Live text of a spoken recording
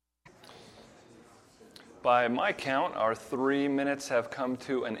By my count, our 3 minutes have come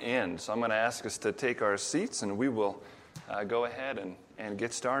to an end. So I'm going to ask us to take our seats, and we will go ahead and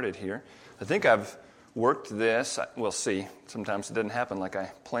get started here. I think I've worked this. We'll see. Sometimes it doesn't happen like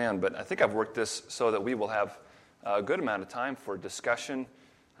I planned, but I think I've worked this so that we will have a good amount of time for discussion,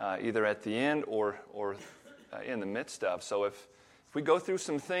 either at the end or in the midst of. So if we go through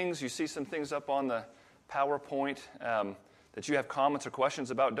some things, you see some things up on the PowerPoint that you have comments or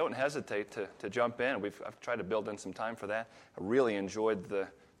questions about, don't hesitate to jump in. I've tried to build in some time for that. I really enjoyed the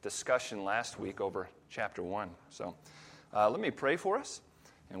discussion last week over chapter 1. So let me pray for us,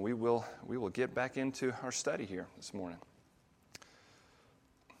 and we will get back into our study here this morning.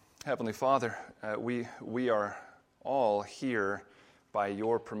 Heavenly Father, we are all here by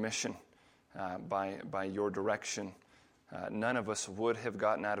your permission, by your direction. None of us would have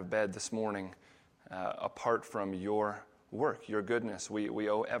gotten out of bed this morning apart from your work, your goodness. We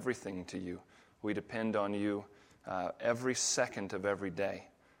owe everything to you. We depend on you every second of every day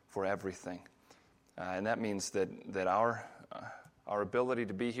for everything. And that means that our ability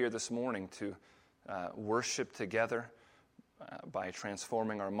to be here this morning to worship together by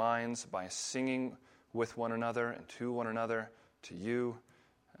transforming our minds, by singing with one another and to one another, to you,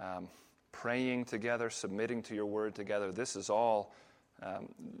 praying together, submitting to your word together. This is all,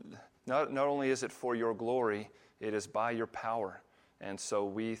 not only is it for your glory, it is by your power. And so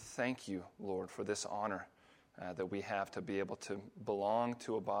we thank you, Lord, for this honor that we have to be able to belong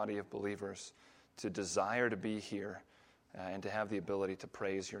to a body of believers, to desire to be here, and to have the ability to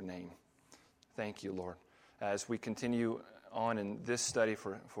praise your name. Thank you, Lord. As we continue on in this study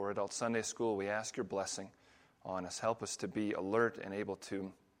for Adult Sunday School, we ask your blessing on us. Help us to be alert and able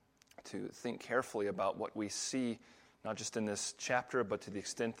to think carefully about what we see, not just in this chapter, but to the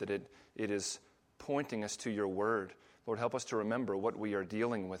extent that it is pointing us to your word. Lord, help us to remember what we are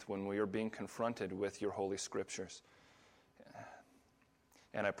dealing with when we are being confronted with your holy scriptures.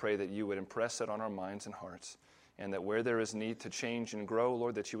 And I pray that you would impress it on our minds and hearts, and that where there is need to change and grow,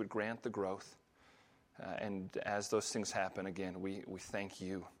 Lord, that you would grant the growth. And as those things happen, again, we thank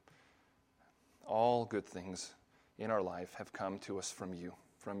you. All good things in our life have come to us from you,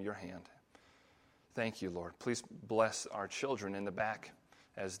 from your hand. Thank you, Lord. Please bless our children in the back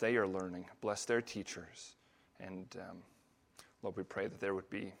as they are learning. Bless their teachers. And, Lord, we pray that there would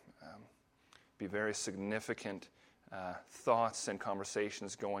be very significant thoughts and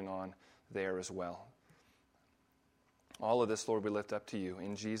conversations going on there as well. All of this, Lord, we lift up to you.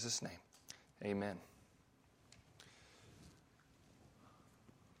 In Jesus' name, amen.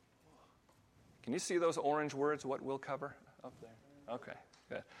 Can you see those orange words, what we'll cover up there? Okay,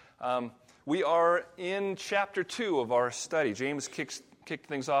 good. We are in chapter 2 of our study. James kicked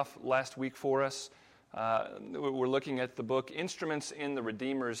things off last week for us. We're looking at the book, Instruments in the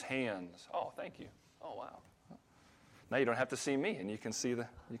Redeemer's Hands. Oh, thank you. Oh, wow. Now you don't have to see me, and you can see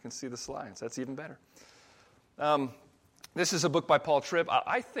the slides. That's even better. This is a book by Paul Tripp.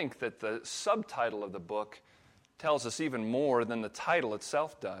 I think that the subtitle of the book tells us even more than the title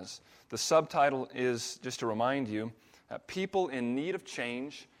itself does. The subtitle is, just to remind you, People in Need of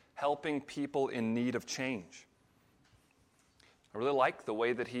Change, Helping People in Need of Change. I really like the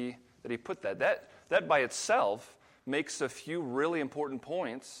way that he put that. That by itself makes a few really important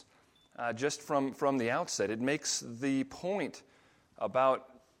points just from the outset. It makes the point about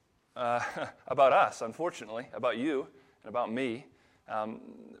us, unfortunately, about you and about me,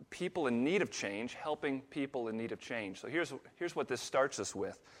 people in need of change, helping people in need of change. So here's what this starts us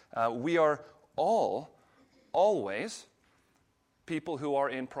with. We are always people who are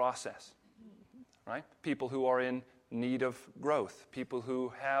in process, right? People who are in need of growth, people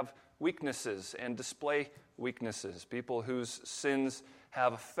who have weaknesses and display weaknesses, people whose sins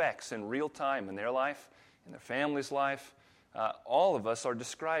have effects in real time in their life, in their family's life. All of us are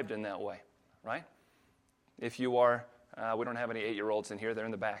described in that way, right? If you are, we don't have any 8-year-olds in here, they're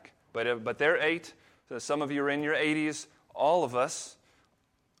in the back, but they're 8, so some of you are in your 80s, all of us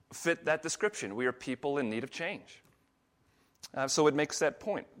fit that description. We are people in need of change. So it makes that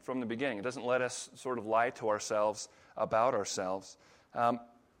point from the beginning. It doesn't let us sort of lie to ourselves about ourselves.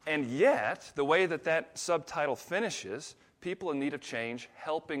 And yet, the way that subtitle finishes, people in need of change,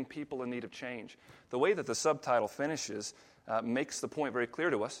 helping people in need of change, the way that the subtitle finishes makes the point very clear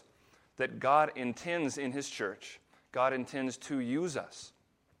to us that God intends in His church, God intends to use us,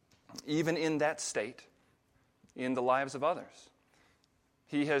 even in that state, in the lives of others.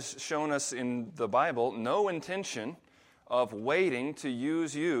 He has shown us in the Bible no intention of waiting to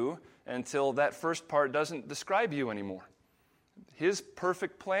use you until that first part doesn't describe you anymore. His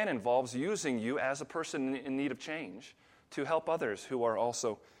perfect plan involves using you as a person in need of change to help others who are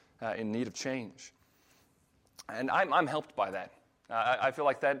also in need of change. And I'm helped by that. I feel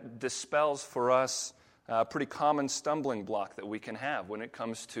like that dispels for us a pretty common stumbling block that we can have when it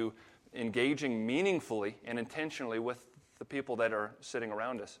comes to engaging meaningfully and intentionally with the people that are sitting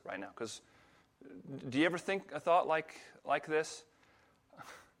around us right now. Because do you ever think a thought like this?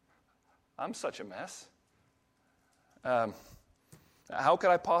 I'm such a mess. How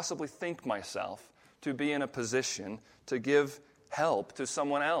could I possibly think myself to be in a position to give help to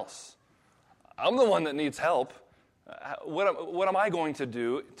someone else? I'm the one that needs help. What am I going to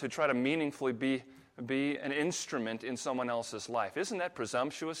do to try to meaningfully be an instrument in someone else's life? Isn't that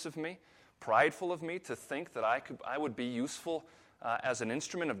presumptuous of me, prideful of me to think that I would be useful as an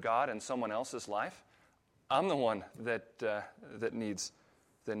instrument of God in someone else's life? I'm the one that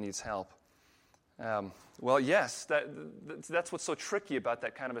needs help. Well, yes, that's what's so tricky about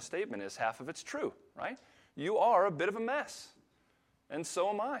that kind of a statement is half of it's true, right? You are a bit of a mess, and so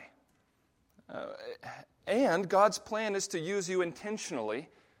am I. And God's plan is to use you intentionally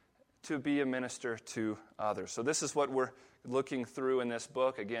to be a minister to others. So this is what we're looking through in this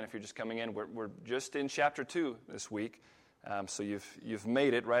book. Again, if you're just coming in, we're just in chapter 2 this week. So you've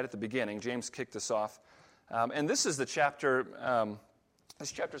made it right at the beginning. James kicked us off. And this is the chapter,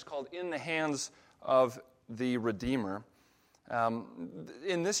 this chapter is called In the Hands of the Redeemer.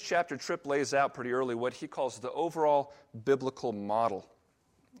 In this chapter, Tripp lays out pretty early what he calls the overall biblical model.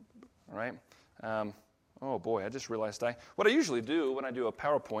 All right? Oh boy, I just realized what I usually do when I do a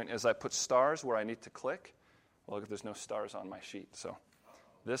PowerPoint is I put stars where I need to click. Well, look, there's no stars on my sheet, so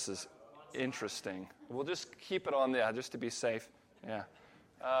this is interesting. We'll just keep it on there just to be safe. Yeah.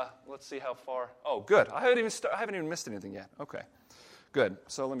 Let's see how far. Oh, good. I haven't even missed anything yet. Okay, good.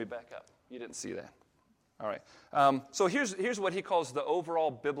 So let me back up. You didn't see that. All right. So here's what he calls the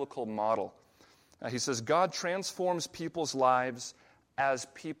overall biblical model. He says, God transforms people's lives as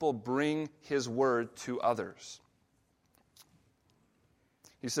people bring his word to others.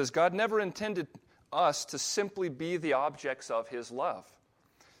 He says, God never intended us to simply be the objects of his love.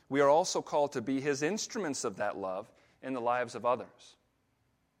 We are also called to be his instruments of that love in the lives of others.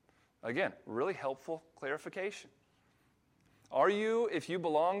 Again, really helpful clarification. Are you, if you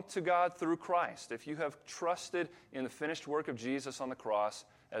belong to God through Christ, if you have trusted in the finished work of Jesus on the cross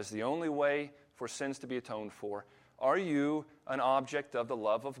as the only way for sins to be atoned for, are you an object of the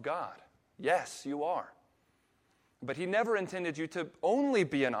love of God? Yes, you are. But he never intended you to only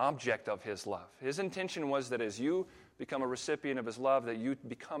be an object of his love. His intention was that as you become a recipient of his love, that you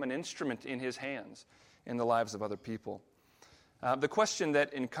become an instrument in his hands in the lives of other people. The question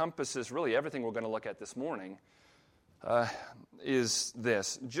that encompasses really everything we're going to look at this morning is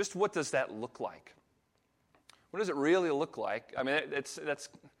this. Just what does that look like? What does it really look like? I mean, that's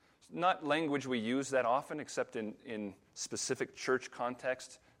not language we use that often, except in specific church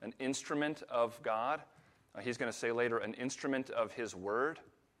context. An instrument of God. He's going to say later, an instrument of his word.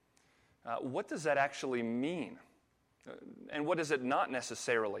 What does that actually mean? And what does it not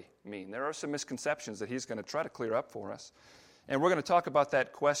necessarily mean? There are some misconceptions that he's going to try to clear up for us. And we're going to talk about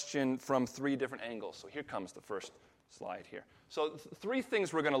that question from 3 different angles. So here comes the first slide here. So 3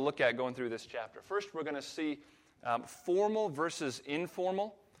 things we're going to look at going through this chapter. First, we're going to see formal versus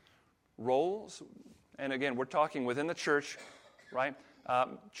informal roles. And again, we're talking within the church, right?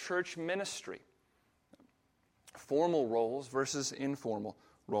 Church ministry. Formal roles versus informal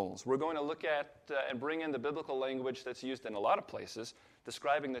roles. We're going to look at and bring in the biblical language that's used in a lot of places,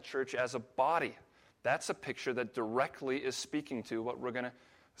 describing the church as a body. That's a picture that directly is speaking to what we're going to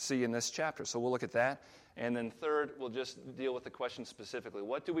see in this chapter. So we'll look at that. And then third, we'll just deal with the question specifically.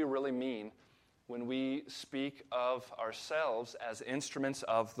 What do we really mean when we speak of ourselves as instruments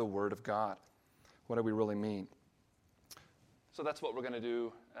of the Word of God? What do we really mean? So that's what we're going to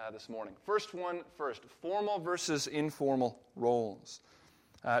do this morning. First, formal versus informal roles.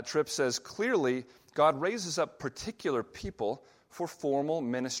 Tripp says, clearly, God raises up particular people for formal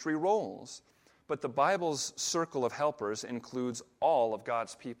ministry roles. But the Bible's circle of helpers includes all of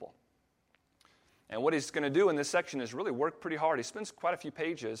God's people. And what he's going to do in this section is really work pretty hard. He spends quite a few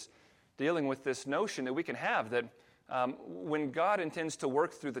pages dealing with this notion that we can have that when God intends to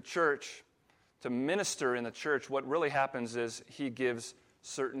work through the church, to minister in the church, what really happens is he gives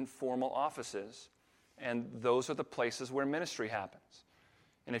certain formal offices. And those are the places where ministry happens.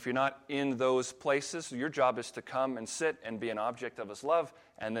 And if you're not in those places, your job is to come and sit and be an object of his love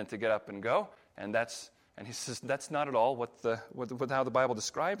and then to get up and go. And he says that's not at all how the Bible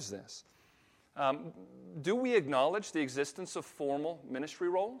describes this. Do we acknowledge the existence of formal ministry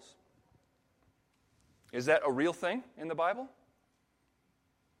roles? Is that a real thing in the Bible?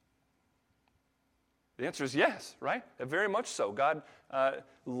 The answer is yes, right? Very much so. God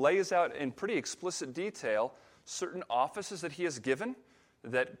lays out in pretty explicit detail certain offices that he has given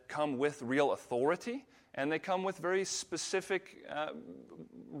that come with real authority, and they come with very specific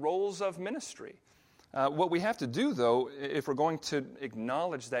roles of ministry. What we have to do, though, if we're going to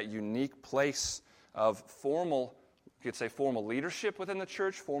acknowledge that unique place of formal, you could say formal leadership within the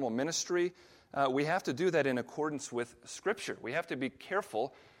church, formal ministry, we have to do that in accordance with Scripture. We have to be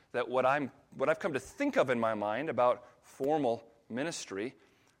careful that what I've come to think of in my mind about formal ministry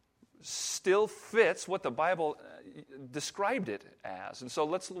still fits what the Bible described it as. And so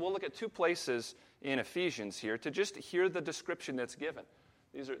we'll look at two places in Ephesians here to just hear the description that's given.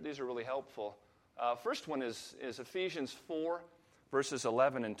 These are really helpful. First one is Ephesians 4, verses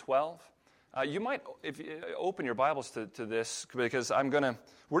 11 and 12. You might, if you open your Bibles to this, because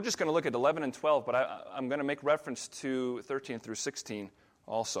we're just going to look at 11 and 12, but I'm going to make reference to 13 through 16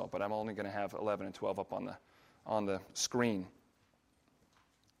 also, but I'm only going to have 11 and 12 up on the screen.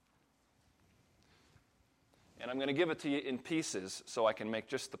 And I'm going to give it to you in pieces so I can make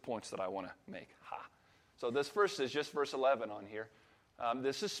just the points that I want to make. So this first is just verse 11 on here.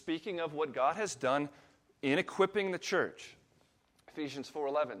 This is speaking of what God has done in equipping the church. Ephesians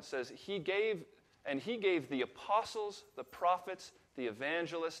 4:11 says, He gave the apostles, the prophets, the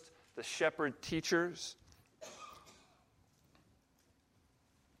evangelists, the shepherd teachers.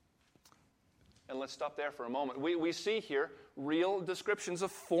 And let's stop there for a moment. We see here real descriptions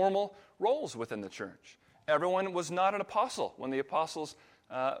of formal roles within the church. Everyone was not an apostle when the apostles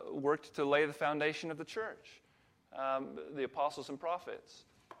worked to lay the foundation of the church. The apostles and prophets.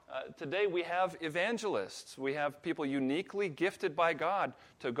 Today we have evangelists. We have people uniquely gifted by God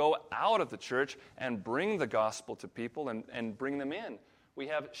to go out of the church and bring the gospel to people and bring them in. We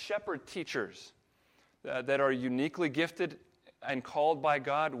have shepherd teachers that are uniquely gifted and called by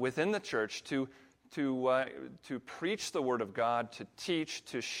God within the church to preach the word of God, to teach,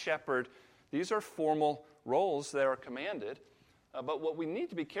 to shepherd. These are formal roles that are commanded. But what we need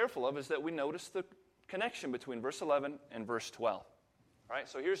to be careful of is that we notice the connection between verse 11 and verse 12. All right,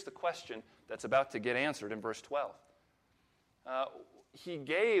 so here's the question that's about to get answered in verse 12. He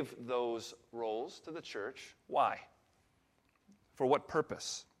gave those roles to the church. Why? For what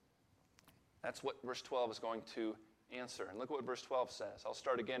purpose? That's what verse 12 is going to answer. And look what verse 12 says. I'll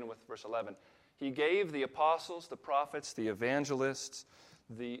start again with verse 11. He gave the apostles, the prophets, the evangelists,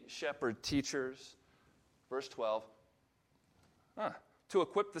 the shepherd teachers. Verse 12. To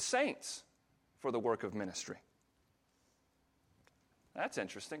equip the saints for the work of ministry. That's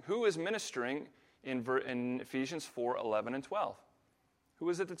interesting. Who is ministering in Ephesians 4, 11, and 12? Who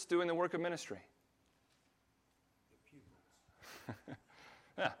is it that's doing the work of ministry? The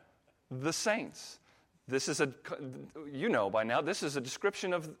pupils. The saints. This is by now, this is a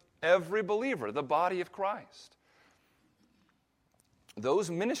description of every believer, the body of Christ.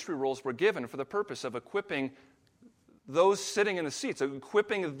 Those ministry roles were given for the purpose of equipping those sitting in the seats,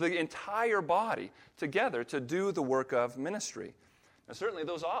 equipping the entire body together to do the work of ministry. Now, certainly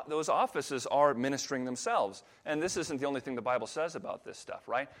those offices are ministering themselves, and this isn't the only thing the Bible says about this stuff,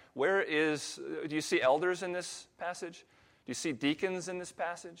 right? Do you see elders in this passage? Do you see deacons in this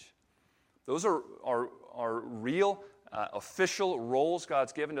passage? Those are real official roles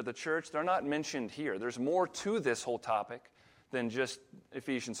God's given to the church. They're not mentioned here. There's more to this whole topic than just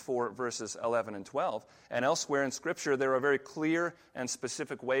Ephesians 4, verses 11 and 12. And elsewhere in Scripture, there are very clear and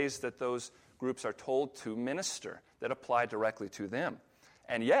specific ways that those groups are told to minister that apply directly to them.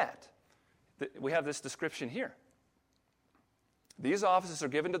 And yet, we have this description here. These offices are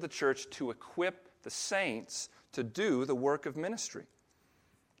given to the church to equip the saints to do the work of ministry.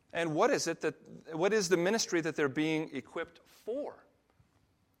 And what is the ministry that they're being equipped for?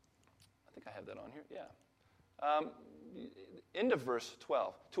 I think I have that on here, yeah. End of verse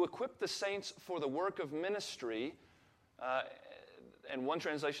 12. To equip the saints for the work of ministry, and one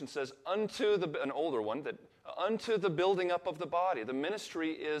translation says, an older one, that unto the building up of the body. The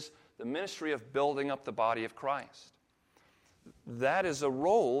ministry is the ministry of building up the body of Christ. That is a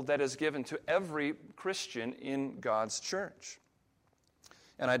role that is given to every Christian in God's church.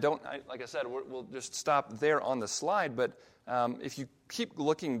 And like I said, we'll just stop there on the slide, but if you keep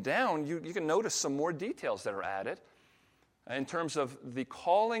looking down, you can notice some more details that are added in terms of the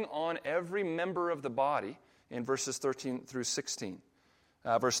calling on every member of the body in verses 13 through 16.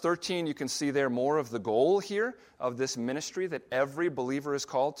 Verse 13, you can see there more of the goal here of this ministry that every believer is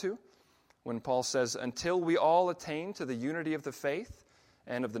called to. When Paul says, until we all attain to the unity of the faith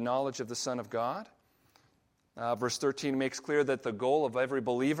and of the knowledge of the Son of God. Verse 13 makes clear that the goal of every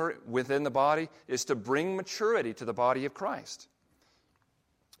believer within the body is to bring maturity to the body of Christ.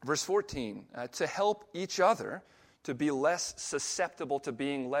 Verse 14, to help each other to be less susceptible to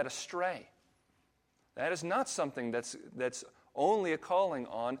being led astray. That is not something that's only a calling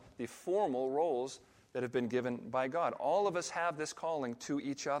on the formal roles that have been given by God. All of us have this calling to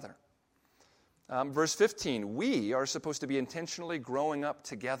each other. Verse 15, we are supposed to be intentionally growing up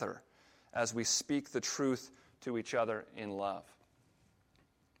together as we speak the truth to each other in love.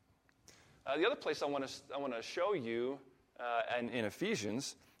 The other place I want to show you in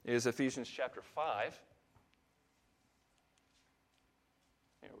Ephesians is Ephesians chapter 5.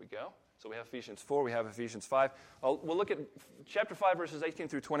 Here we go. So we have Ephesians 4, we have Ephesians 5. We'll look at chapter 5, verses 18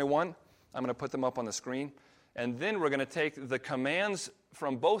 through 21. I'm going to put them up on the screen. And then we're going to take the commands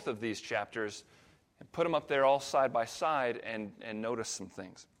from both of these chapters and put them up there all side by side and notice some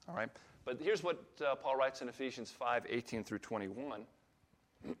things. All right? But here's what Paul writes in Ephesians 5, 18 through 21.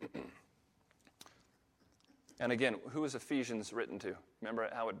 And again, who is Ephesians written to? Remember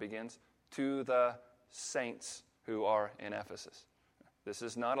how it begins? To the saints who are in Ephesus. This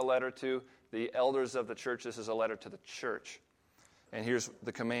is not a letter to the elders of the church. This is a letter to the church. And here's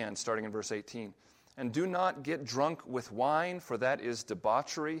the command, starting in verse 18. And do not get drunk with wine, for that is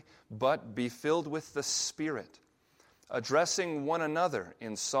debauchery, but be filled with the Spirit, addressing one another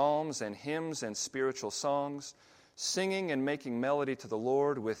in psalms and hymns and spiritual songs, singing and making melody to the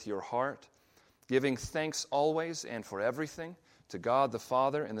Lord with your heart, giving thanks always and for everything to God the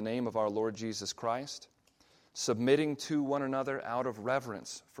Father in the name of our Lord Jesus Christ, submitting to one another out of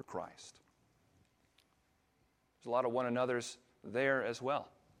reverence for Christ. There's a lot of one another's there as well,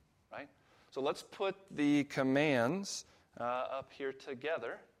 right? So let's put the commands up here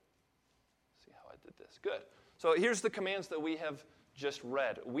together. See how I did this. Good. So here's the commands that we have just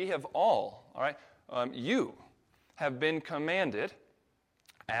read. We have all right, you have been commanded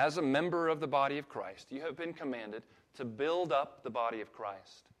as a member of the body of Christ. You have been commanded to build up the body of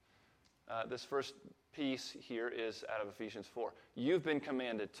Christ. This first piece here is out of Ephesians 4. You've been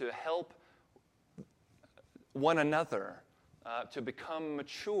commanded to help one another to become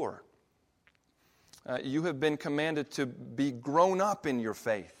mature. You have been commanded to be grown up in your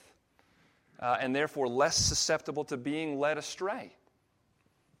faith and therefore less susceptible to being led astray.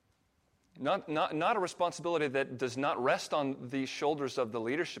 Not a responsibility that does not rest on the shoulders of the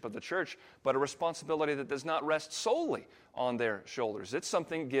leadership of the church, but a responsibility that does not rest solely on their shoulders. It's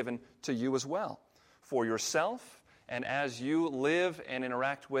something given to you as well, for yourself and as you live and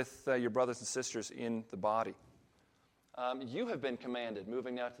interact with your brothers and sisters in the body. You have been commanded,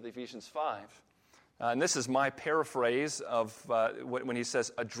 moving now to the Ephesians 5. And this is my paraphrase of when he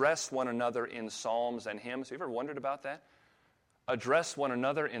says, address one another in psalms and hymns. Have you ever wondered about that? Address one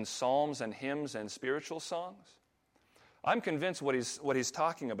another in psalms and hymns and spiritual songs. I'm convinced what he's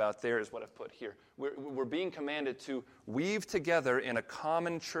talking about there is what I've put here. We're being commanded to weave together in a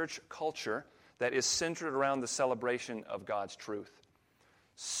common church culture that is centered around the celebration of God's truth.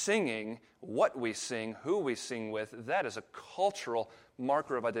 Singing, what we sing, who we sing with, that is a cultural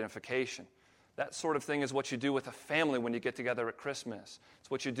marker of identification. That sort of thing is what you do with a family when you get together at Christmas.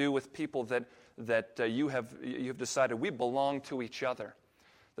 It's what you do with people that you have decided we belong to each other.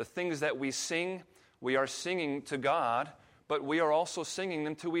 The things that we sing, we are singing to God, but we are also singing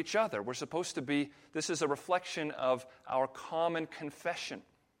them to each other. We're supposed to be, this is a reflection of our common confession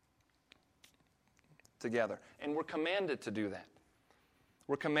together. And we're commanded to do that.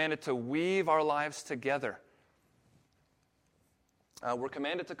 We're commanded to weave our lives together. We're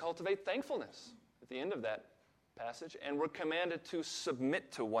commanded to cultivate thankfulness at the end of that passage, and we're commanded to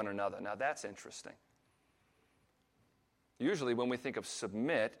submit to one another. Now that's interesting. Usually when we think of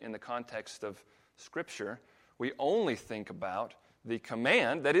submit in the context of Scripture, we only think about the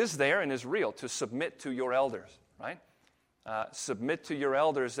command that is there and is real, to submit to your elders, right? Submit to your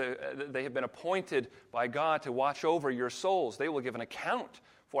elders. They have been appointed by God to watch over your souls. They will give an account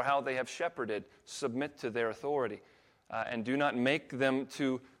for how they have shepherded. Submit to their authority. And do not make them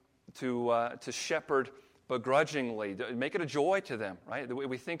to shepherd begrudgingly. Make it a joy to them, right?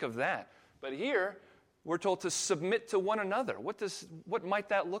 We think of that. But here, we're told to submit to one another. What might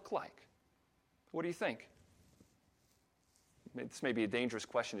that look like? What do you think? This may be a dangerous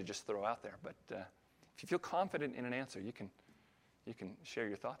question to just throw out there, but if you feel confident in an answer, you can share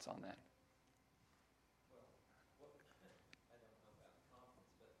your thoughts on that. Well, I don't know about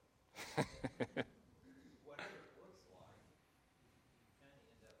confidence, but whatever it looks like, you kind of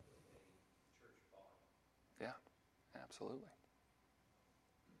end up with a church body. Yeah, absolutely.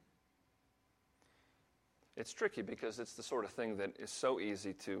 It's tricky because it's the sort of thing that is so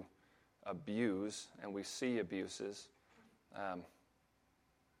easy to abuse, and we see abuses.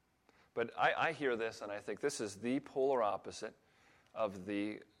 But I hear this, and I think this is the polar opposite of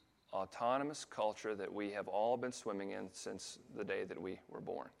the autonomous culture that we have all been swimming in since the day that we were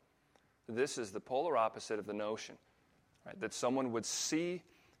born. This is the polar opposite of the notion, right? That someone would see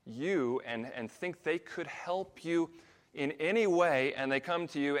you and think they could help you in any way, and they come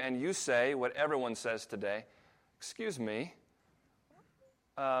to you and you say what everyone says today, excuse me,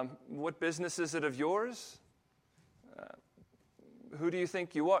 what business is it of yours? Who do you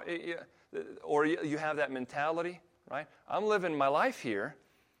think you are? Or you have that mentality, right? I'm living my life here.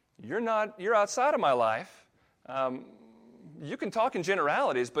 You're outside of my life. You can talk in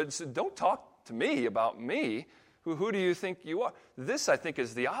generalities, but don't talk to me about me. Who do you think you are? This, I think,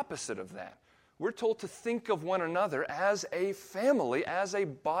 is the opposite of that. We're told to think of one another as a family, as a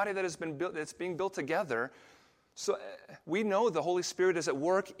body that has been built, that's being built together. So we know the Holy Spirit is at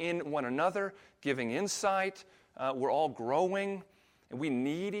work in one another, giving insight. We're all growing, and we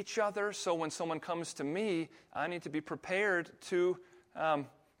need each other. So when someone comes to me, I need to be prepared to.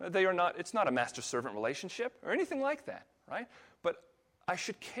 It's not a master-servant relationship or anything like that, right? But I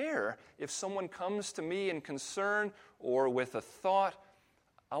should care if someone comes to me in concern or with a thought.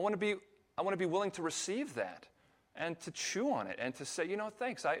 I want to be willing to receive that and to chew on it and to say,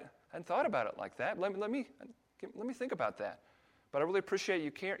 thanks. I hadn't thought about it like that. Let me think about that. But I really appreciate you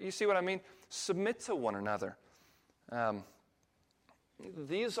care. You see what I mean? Submit to one another.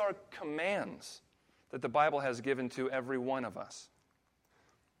 These are commands that the Bible has given to every one of us.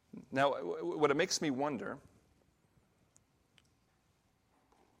 Now, what it makes me wonder,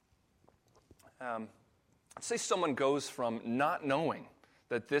 say someone goes from not knowing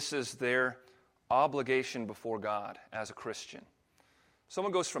that this is their obligation before God as a Christian.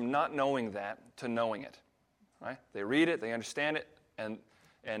 Someone goes from not knowing that to knowing it, right? They read it, they understand it,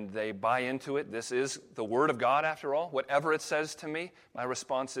 and they buy into it. This is the Word of God, after all. Whatever it says to me, my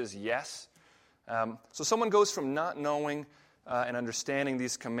response is yes. So someone goes from not knowing and understanding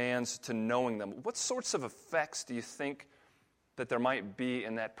these commands to knowing them. What sorts of effects do you think that there might be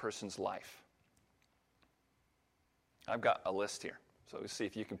in that person's life? I've got a list here, so we'll see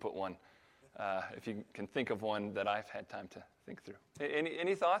if you can put one, if you can think of one that I've had time to think through.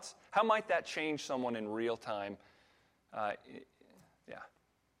 Any thoughts? How might that change someone in real time? Yeah.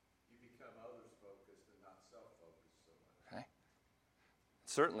 You become others-focused and not self-focused so much. Okay.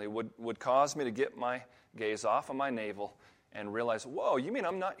 Certainly would cause me to get my gaze off of my navel and realize, whoa, you mean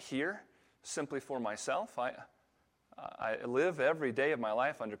I'm not here simply for myself? I live every day of my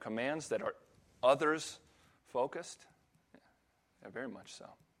life under commands that are others-focused? Yeah, very much so.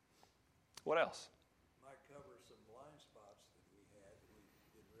 What else? Might cover some blind spots that we had that we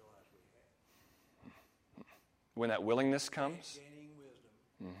didn't realize we had. When that willingness comes? Gaining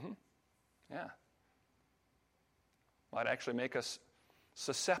wisdom. Yeah. Might actually make us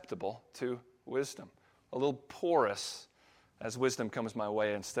susceptible to wisdom. A little porous as wisdom comes my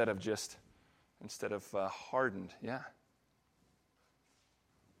way instead of hardened. Yeah. I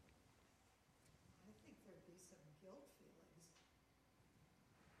think there'd be some guilt feelings.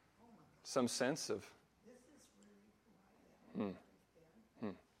 Oh my God. Some sense of, This is really who I am. I've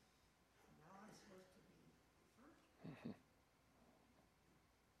been. And now I'm supposed to be first.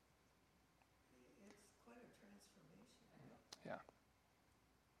 It's quite a transformation yeah,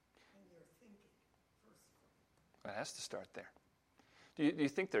 in your thinking, first of all. it has to start there. Do you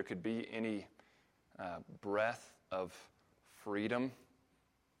think there could be any breath of freedom,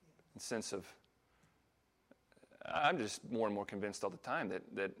 sense of, I'm just more and more convinced all the time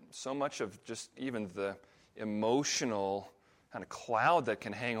that so much of just even the emotional kind of cloud that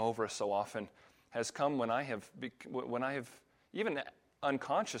can hang over us so often has come when I have even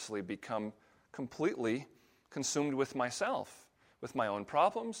unconsciously become completely consumed with myself, with my own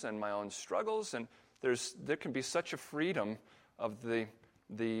problems and my own struggles, and there can be such a freedom of the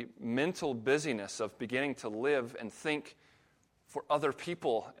mental busyness of beginning to live and think for other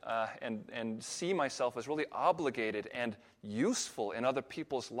people and see myself as really obligated and useful in other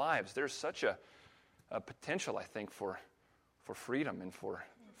people's lives. There's such a potential, I think, for freedom and for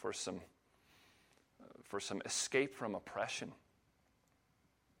some escape from oppression.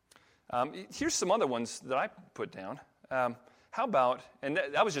 Here's some other ones that I put down. How about, and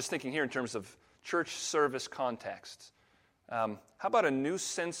I was just thinking here in terms of church service contexts. How about a new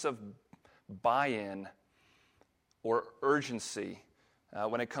sense of buy-in or urgency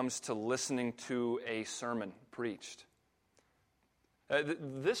when it comes to listening to a sermon preached?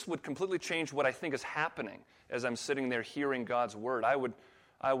 This would completely change what I think is happening as I'm sitting there hearing God's word.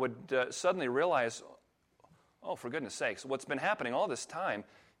 I would suddenly realize, oh, for goodness sakes, what's been happening all this time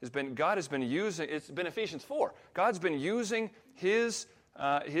has been God has been using, it's been Ephesians 4. God's been using His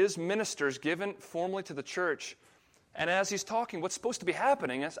ministers given formally to the church. And as He's talking, what's supposed to be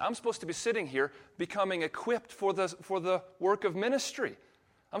happening is I'm supposed to be sitting here becoming equipped for the work of ministry.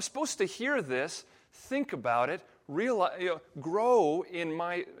 I'm supposed to hear this, think about it, realize, grow in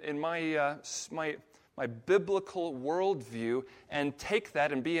my biblical worldview, and take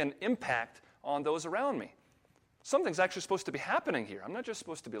that and be an impact on those around me. Something's actually supposed to be happening here. I'm not just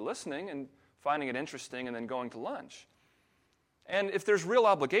supposed to be listening and finding it interesting and then going to lunch. And if there's real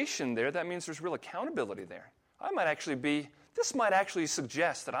obligation there, that means there's real accountability there. This might actually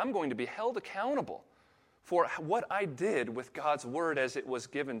suggest that I'm going to be held accountable for what I did with God's Word as it was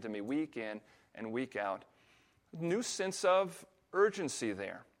given to me week in and week out. New sense of urgency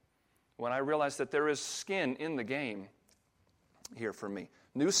there when I realize that there is skin in the game here for me.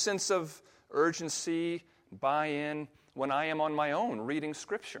 New sense of urgency, buy-in when I am on my own reading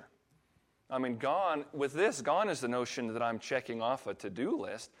Scripture. Gone is the notion that I'm checking off a to-do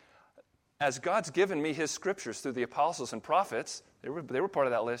list. As God's given me His Scriptures through the apostles and prophets, they were part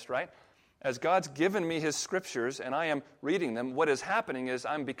of that list, right? As God's given me His Scriptures and I am reading them, what is happening is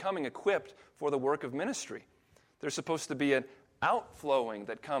I'm becoming equipped for the work of ministry. There's supposed to be an outflowing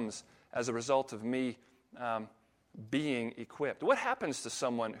that comes as a result of me being equipped. What happens to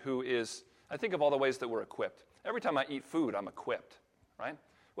someone who is, I think of all the ways that we're equipped. Every time I eat food, I'm equipped, right?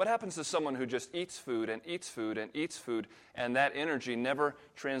 What happens to someone who just eats food and eats food and eats food, and that energy never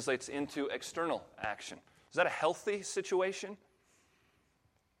translates into external action? Is that a healthy situation?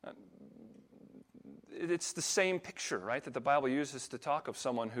 It's the same picture, right, that the Bible uses to talk of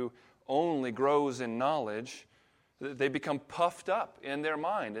someone who only grows in knowledge. They become puffed up in their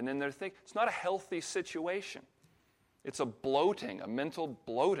mind and in their thinking. It's not a healthy situation. It's a bloating, a mental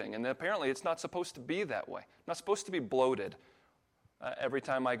bloating, and apparently it's not supposed to be that way. I'm not supposed to be bloated every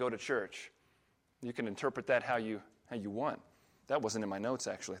time I go to church. You can interpret that how you want. That wasn't in my notes,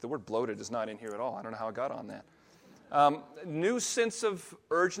 actually. The word bloated is not in here at all. I don't know how I got on that. New sense of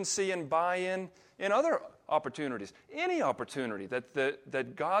urgency and buy-in in other opportunities. Any opportunity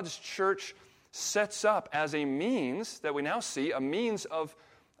that God's church sets up as a means, that we now see, a means of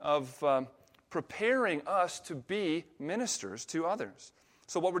preparing us to be ministers to others.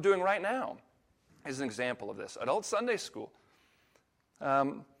 So what we're doing right now is an example of this. Adult Sunday School.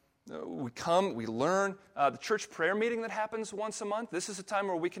 We come, we learn. The church prayer meeting that happens once a month, this is a time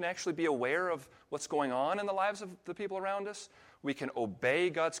where we can actually be aware of what's going on in the lives of the people around us. We can obey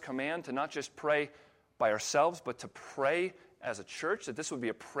God's command to not just pray by ourselves, but to pray as a church, that this would be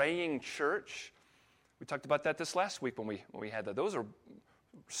a praying church. We talked about that this last week when we had that. Those are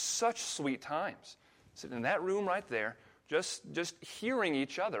such sweet times. Sitting in that room right there, just hearing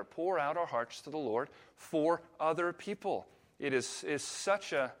each other pour out our hearts to the Lord for other people. It's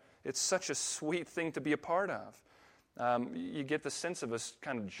such a sweet thing to be a part of. You get the sense of us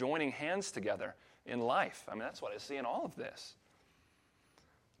kind of joining hands together in life. That's what I see in all of this.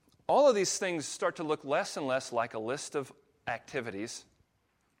 All of these things start to look less and less like a list of activities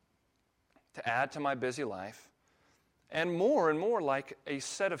to add to my busy life, and more like a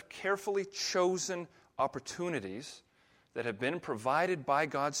set of carefully chosen opportunities that have been provided by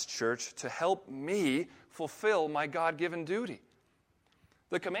God's church to help me fulfill my God-given duty.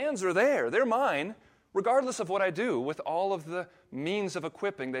 The commands are there. They're mine, regardless of what I do with all of the means of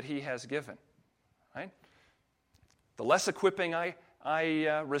equipping that He has given. Right? The less equipping I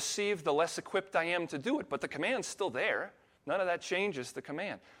receive, the less equipped I am to do it. But the command's still there. None of that changes the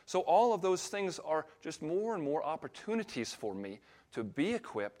command. So all of those things are just more and more opportunities for me to be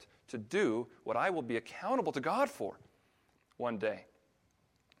equipped to do what I will be accountable to God for one day.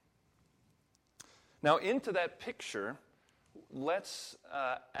 Now, into that picture, let's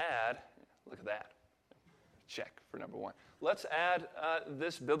add, look at that, check for number one. Let's add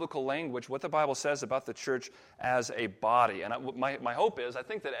this biblical language, what the Bible says about the church as a body. And my hope is, I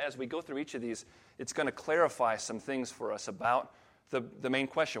think that as we go through each of these, it's going to clarify some things for us about the main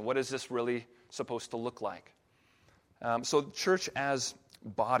question. What is this really supposed to look like? So church as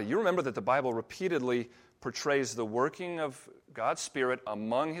body. You remember that the Bible repeatedly portrays the working of God's Spirit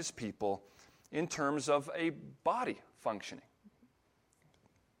among His people in terms of a body functioning.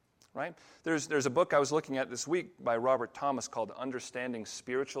 Right? There's a book I was looking at this week by Robert Thomas called Understanding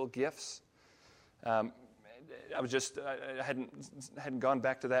Spiritual Gifts. I hadn't gone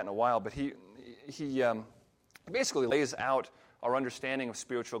back to that in a while, but he basically lays out our understanding of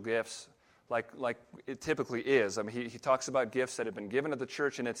spiritual gifts like it typically is. He talks about gifts that have been given to the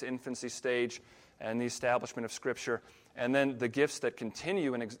church in its infancy stage and the establishment of Scripture, and then the gifts that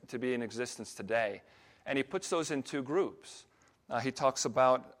continue to be in existence today. And he puts those in two groups. He talks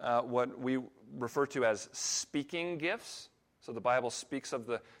about what we refer to as speaking gifts. So the Bible speaks of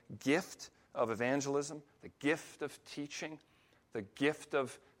the gift of evangelism, the gift of teaching, the gift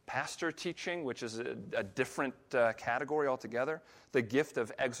of pastor teaching, which is a different category altogether. The gift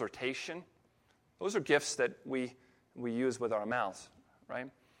of exhortation. Those are gifts that we use with our mouths, right?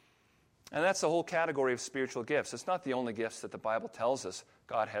 And that's the whole category of spiritual gifts. It's not the only gifts that the Bible tells us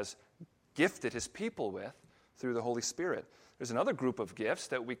God has gifted his people with through the Holy Spirit. There's another group of gifts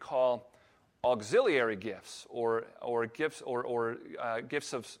that we call auxiliary gifts, or gifts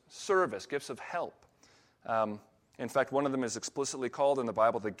gifts of service, gifts of help. In fact, one of them is explicitly called in the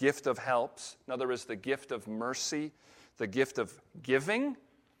Bible the gift of helps. Another is the gift of mercy, the gift of giving,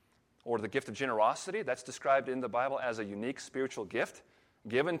 or the gift of generosity. That's described in the Bible as a unique spiritual gift,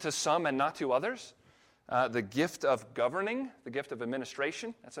 given to some and not to others. The gift of governing, the gift of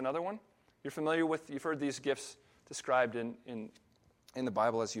administration, that's another one. You've heard these gifts described in the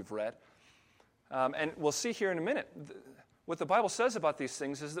Bible as you've read. And we'll see here in a minute, what the Bible says about these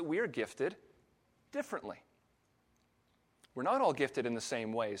things is that we are gifted differently. We're not all gifted in the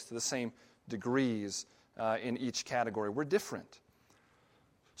same ways, to the same degrees in each category. We're different.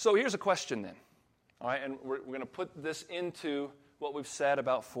 So here's a question then. All right, and we're going to put this into what we've said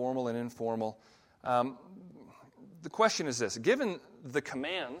about formal and informal. The question is this: given the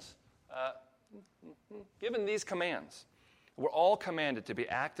commands, given these commands, we're all commanded to be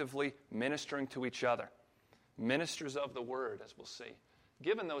actively ministering to each other, ministers of the word, as we'll see.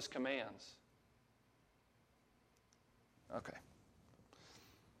 Given those commands, okay.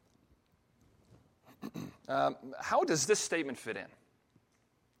 How does this statement fit in?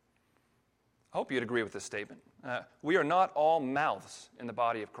 I hope you'd agree with this statement. We are not all mouths in the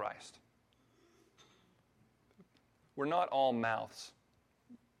body of Christ. We're not all mouths.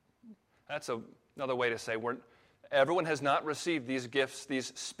 That's another way to say everyone has not received these gifts,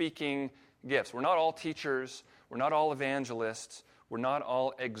 these speaking gifts. We're not all teachers. We're not all evangelists. We're not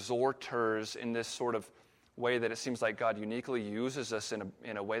all exhorters in this sort of way that it seems like God uniquely uses us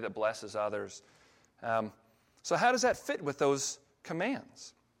in a way that blesses others. So how does that fit with those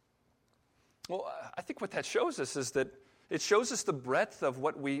commands? Well, I think what that shows us is that it shows us the breadth of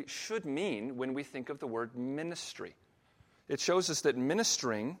what we should mean when we think of the word ministry. It shows us that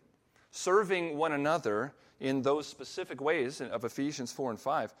ministering, serving one another in those specific ways of Ephesians 4 and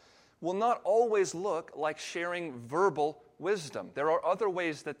 5, will not always look like sharing verbal wisdom. There are other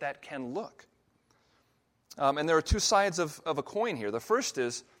ways that can look. And there are two sides of a coin here. The first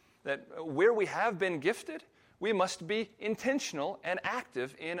is that where we have been gifted, we must be intentional and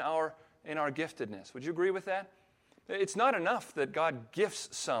active in our giftedness. Would you agree with that? It's not enough that God gifts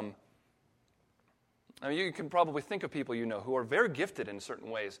some. I mean, you can probably think of people you know who are very gifted in certain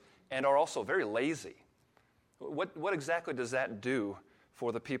ways and are also very lazy. What exactly does that do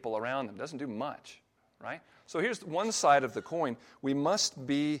for the people around them? It doesn't do much, right? So here's one side of the coin. We must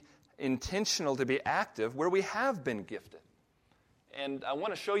be intentional to be active where we have been gifted. And I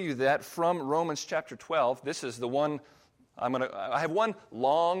want to show you that from Romans chapter 12. This is the one, I have one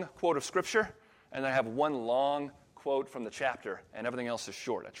long quote of Scripture, and then I have one long quote from the chapter, and everything else is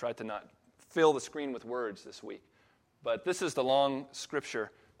short. I tried to not fill the screen with words this week. But this is the long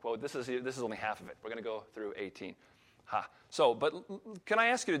Scripture quote. This is only half of it. We're going to go through 18. So, but can I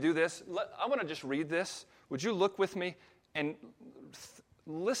ask you to do this? I want to just read this. Would you look with me and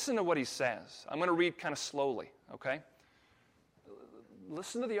listen to what he says? I'm going to read kind of slowly, okay?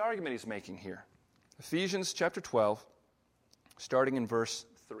 Listen to the argument he's making here. Ephesians chapter 12, starting in verse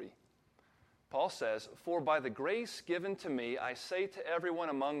 3. Paul says, "For by the grace given to me, I say to everyone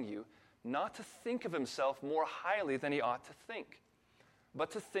among you, not to think of himself more highly than he ought to think,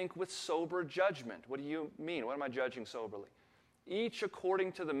 but to think with sober judgment." What do you mean? What am I judging soberly? "Each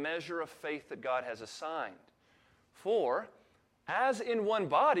according to the measure of faith that God has assigned. For as in one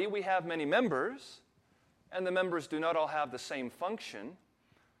body we have many members, and the members do not all have the same function,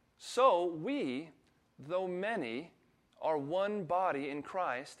 so we, though many, are one body in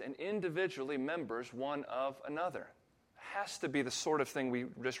Christ and individually members one of another." Has to be the sort of thing we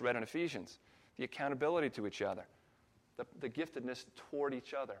just read in Ephesians. The accountability to each other. The giftedness toward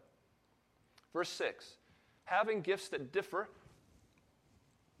each other. Verse 6. Having gifts that differ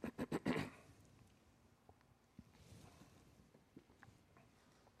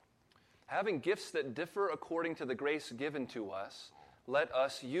having gifts that differ according to the grace given to us, let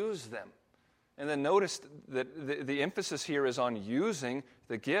us use them. And then notice that the emphasis here is on using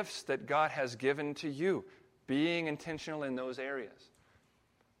the gifts that God has given to you, being intentional in those areas.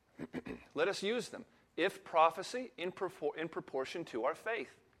 Let us use them. If prophecy, in proportion to our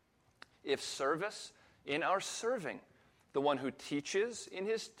faith. If service, in our serving. The one who teaches, in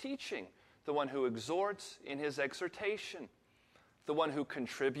his teaching. The one who exhorts, in his exhortation. The one who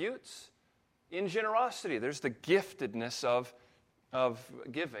contributes, in generosity. There's the giftedness of of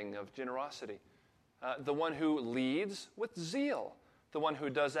giving, of generosity. The one who leads with zeal. The one who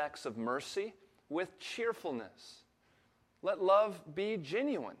does acts of mercy with cheerfulness. Let love be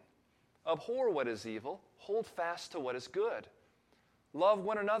genuine. Abhor what is evil. Hold fast to what is good. Love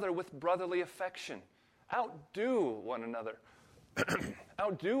one another with brotherly affection. Outdo one another.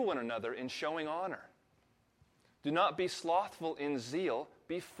 Outdo one another in showing honor. Do not be slothful in zeal.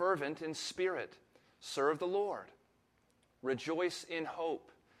 Be fervent in spirit. Serve the Lord. Rejoice in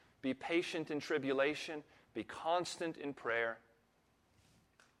hope. Be patient in tribulation. Be constant in prayer.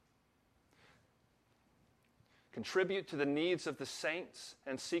 Contribute to the needs of the saints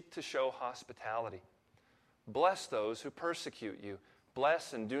and seek to show hospitality. Bless those who persecute you.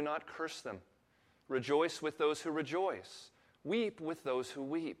 Bless and do not curse them. Rejoice with those who rejoice. Weep with those who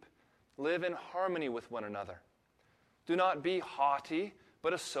weep. Live in harmony with one another. Do not be haughty,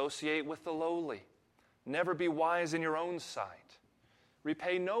 but associate with the lowly. Never be wise in your own sight.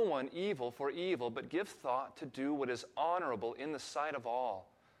 Repay no one evil for evil, but give thought to do what is honorable in the sight of all.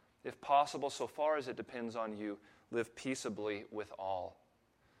 If possible, so far as it depends on you, live peaceably with all.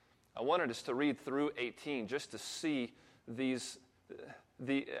 I wanted us to read through 18 just to see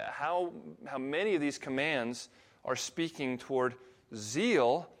how many of these commands are speaking toward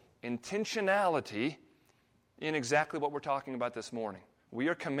zeal, intentionality, in exactly what we're talking about this morning. We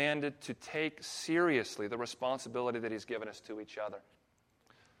are commanded to take seriously the responsibility that He's given us to each other.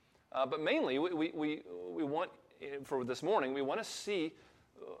 But mainly, we want, for this morning, we want to see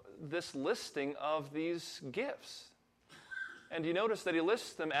this listing of these gifts. And you notice that He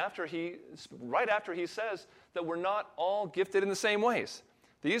lists them right after He says that we're not all gifted in the same ways.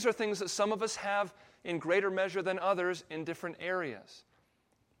 These are things that some of us have in greater measure than others in different areas.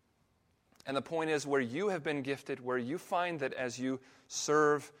 And the point is, where you have been gifted, where you find that as you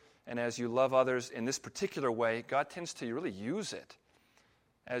serve and as you love others in this particular way, God tends to really use it.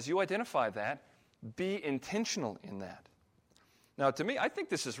 As you identify that, be intentional in that. Now, to me, I think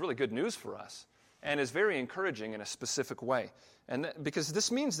this is really good news for us and is very encouraging in a specific way. And because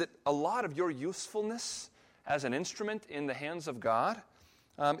this means that a lot of your usefulness as an instrument in the hands of God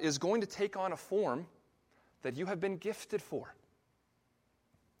is going to take on a form that you have been gifted for.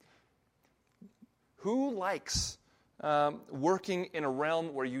 Who likes working in a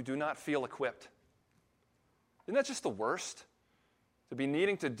realm where you do not feel equipped? Isn't that just the worst? To be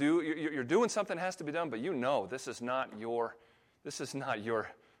needing to do, you're doing something that has to be done, but you know this is not your,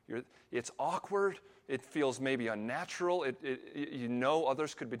 it's awkward, it feels maybe unnatural, you know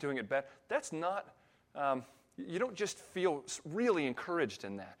others could be doing it better. That's not, you don't just feel really encouraged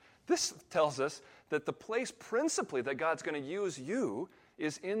in that. This tells us that the place principally that God's going to use you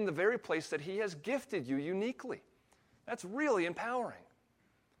is in the very place that He has gifted you uniquely. That's really empowering.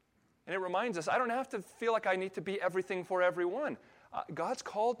 And it reminds us, I don't have to feel like I need to be everything for everyone. God's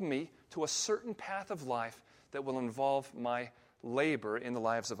called me to a certain path of life that will involve my labor in the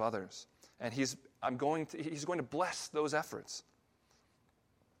lives of others. And He's going to bless those efforts.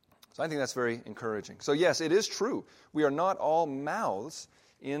 So I think that's very encouraging. So yes, it is true. We are not all mouths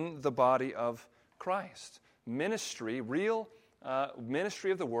in the body of Christ. Ministry, real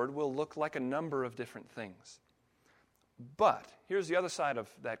ministry of the Word will look like a number of different things. But here's the other side of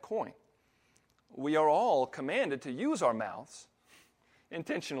that coin. We are all commanded to use our mouths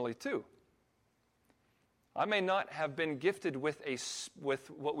intentionally too. I may not have been gifted with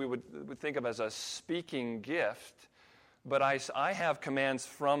what we would think of as a speaking gift, but I have commands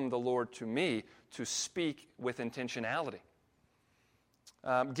from the Lord to me to speak with intentionality.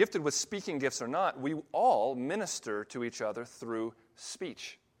 Gifted with speaking gifts or not, we all minister to each other through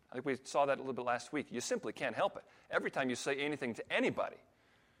speech. I think we saw that a little bit last week. You simply can't help it. Every time you say anything to anybody,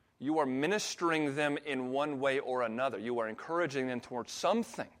 you are ministering them in one way or another. You are encouraging them towards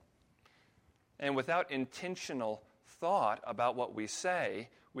something. And without intentional thought about what we say,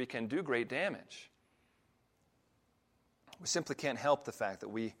 we can do great damage. We simply can't help the fact that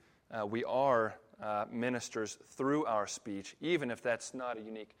we are ministers through our speech, even if that's not a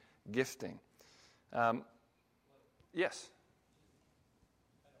unique gifting. Yes?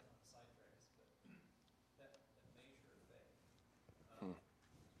 I don't want to sidetrack us, but that measure of faith,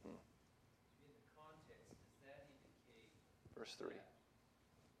 in the context, does that indicate... Verse 3.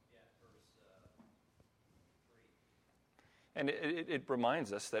 Yeah, verse 3. And it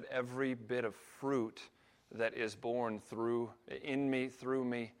reminds us that every bit of fruit that is born in me, through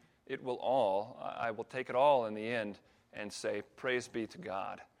me, I will take it all in the end and say, praise be to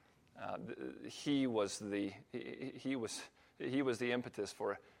God. He was the impetus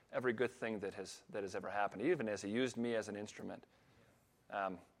for every good thing that has ever happened, even as He used me as an instrument.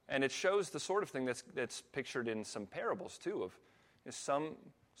 And it shows the sort of thing that's pictured in some parables too, of Some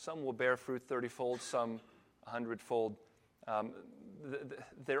will bear fruit 30-fold, some 100-fold.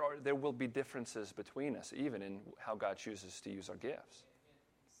 There will be differences between us, even in how God chooses to use our gifts.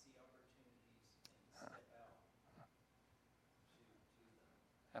 And see opportunities and step out to them.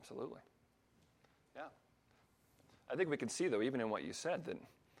 Absolutely. Yeah. I think we can see, though, even in what you said,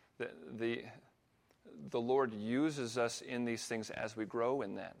 that the Lord uses us in these things as we grow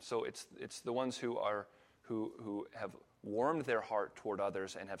in that. So it's the ones who have warmed their heart toward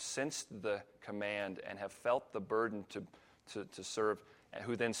others and have sensed the command and have felt the burden to serve, and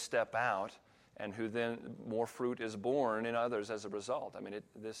who then step out, and who then more fruit is born in others as a result. I mean,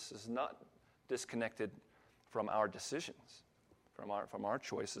 this is not disconnected from our decisions, from our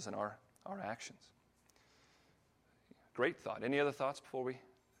choices and our actions. Great thought. Any other thoughts before we?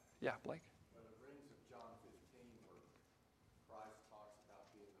 Yeah, Blake. Well, it rings of John 15 where Christ talks about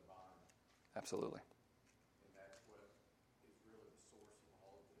being the vine. Absolutely. And that's what is really the source of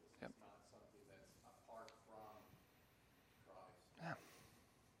all of this. Yep. It's not something that's apart from Christ.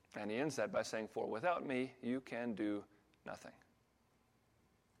 Yeah. And he ends that by saying, "For without me, you can do nothing."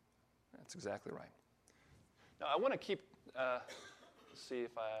 That's exactly right. Now, I want to keep, see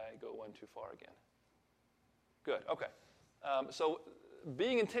if I go one too far again. Good, okay. So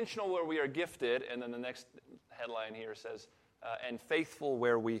being intentional where we are gifted, and then the next headline here says, and faithful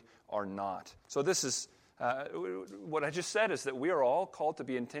where we are not. So this is, what I just said is that we are all called to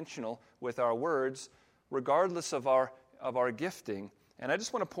be intentional with our words, regardless of our gifting. And I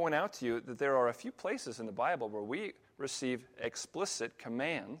just want to point out to you that there are a few places in the Bible where we receive explicit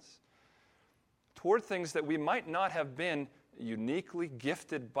commands toward things that we might not have been uniquely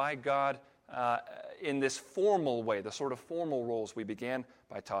gifted by God in this formal way, the sort of formal roles we began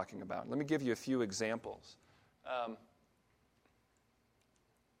by talking about. Let me give you a few examples.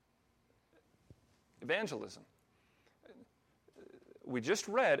 Evangelism. We just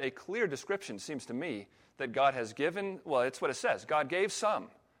read a clear description, seems to me, that God has given, well, it's what it says. God gave some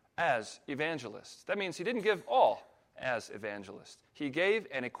as evangelists. That means he didn't give all as evangelists. He gave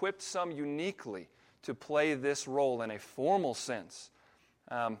and equipped some uniquely to play this role in a formal sense.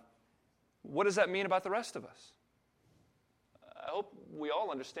 What does that mean about the rest of us? I hope we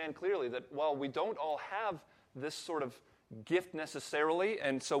all understand clearly that while we don't all have this sort of gift necessarily,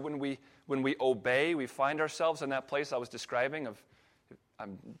 and so when we obey, we find ourselves in that place I was describing of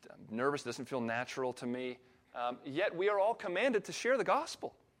I'm nervous, it doesn't feel natural to me, yet we are all commanded to share the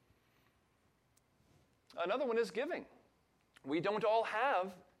gospel. Another one is giving. We don't all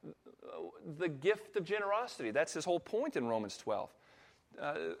have the gift of generosity. That's his whole point in Romans 12.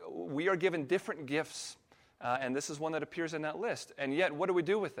 We are given different gifts, and this is one that appears in that list. And yet, what do we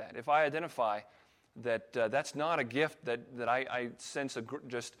do with that? If I identify that that's not a gift that I sense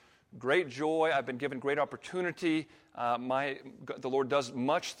just great joy, I've been given great opportunity, the Lord does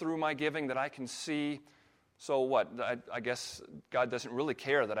much through my giving that I can see, so what? I guess God doesn't really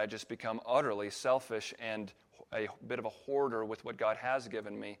care that I just become utterly selfish and a bit of a hoarder with what God has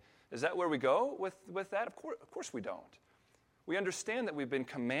given me. Is that where we go with that? Of course we don't. We understand that we've been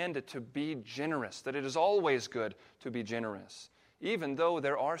commanded to be generous, that it is always good to be generous, even though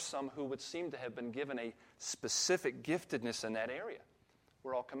there are some who would seem to have been given a specific giftedness in that area.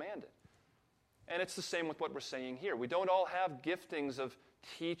 We're all commanded. And it's the same with what we're saying here. We don't all have giftings of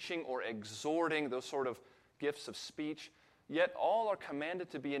teaching or exhorting, those sort of gifts of speech, yet all are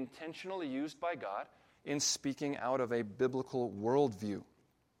commanded to be intentionally used by God in speaking out of a biblical worldview.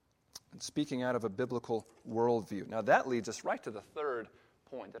 And speaking out of a biblical worldview. Now that leads us right to the third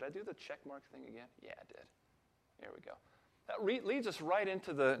point. Did I do the check mark thing again? Yeah, I did. There we go. That leads us right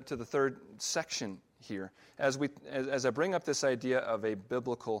into the third section here, as I bring up this idea of a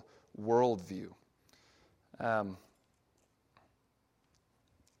biblical worldview.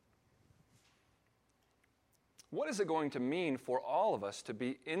 What is it going to mean for all of us to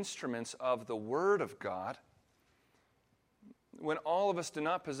be instruments of the Word of God when all of us do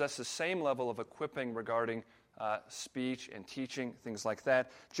not possess the same level of equipping regarding speech and teaching, things like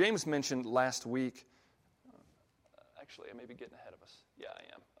that? James mentioned last week, actually, I may be getting ahead of us. Yeah, I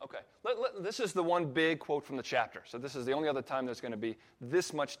am. Okay. This is the one big quote from the chapter. So this is the only other time there's going to be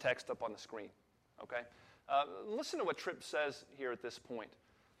this much text up on the screen. Okay? Listen to what Tripp says here at this point,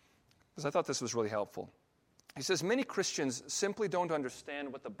 because I thought this was really helpful. He says, many Christians simply don't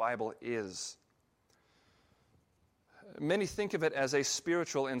understand what the Bible is. Many think of it as a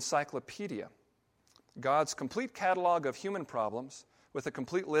spiritual encyclopedia, God's complete catalog of human problems with a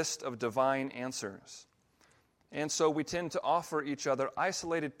complete list of divine answers. And so we tend to offer each other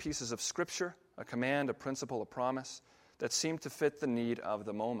isolated pieces of Scripture, a command, a principle, a promise, that seem to fit the need of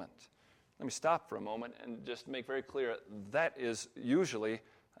the moment. Let me stop for a moment and just make very clear that is usually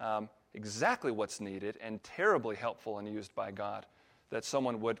exactly what's needed and terribly helpful and used by God. That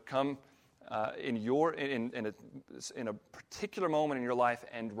someone would come in a particular moment in your life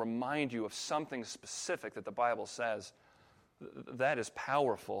and remind you of something specific that the Bible says. That is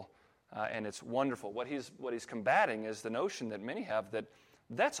powerful and it's wonderful. What he's combating is the notion that many have that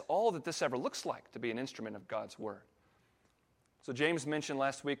that's all that this ever looks like, to be an instrument of God's Word. So James mentioned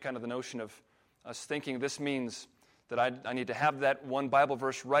last week kind of the notion of us thinking this means that I need to have that one Bible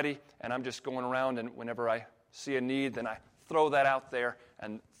verse ready, and I'm just going around, and whenever I see a need, then I throw that out there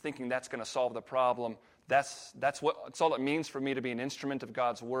and thinking that's going to solve the problem. That's all it means for me to be an instrument of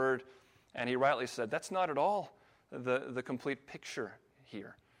God's Word. And he rightly said that's not at all the complete picture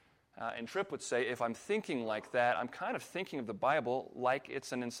here. And Tripp would say, if I'm thinking like that, I'm kind of thinking of the Bible like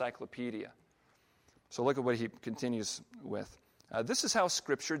it's an encyclopedia. So look at what he continues with. This is how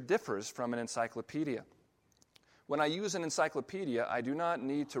Scripture differs from an encyclopedia. When I use an encyclopedia, I do not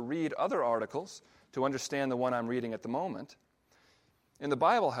need to read other articles to understand the one I'm reading at the moment. In the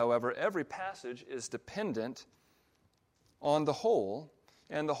Bible, however, every passage is dependent on the whole,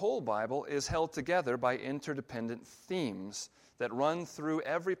 and the whole Bible is held together by interdependent themes that run through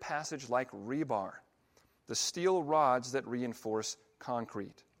every passage like rebar, the steel rods that reinforce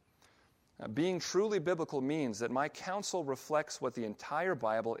concrete. Being truly biblical means that my counsel reflects what the entire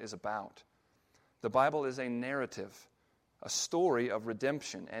Bible is about. The Bible is a narrative, a story of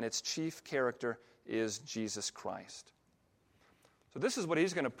redemption, and its chief character is Jesus Christ. So this is what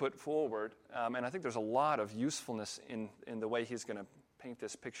he's going to put forward, and I think there's a lot of usefulness in the way he's going to paint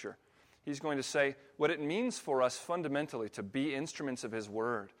this picture. He's going to say what it means for us fundamentally to be instruments of his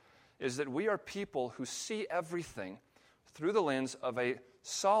Word is that we are people who see everything through the lens of a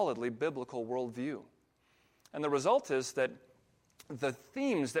solidly biblical worldview. And the result is that the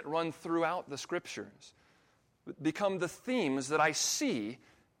themes that run throughout the Scriptures become the themes that I see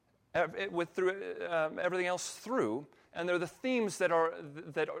everything else through, and they're the themes that are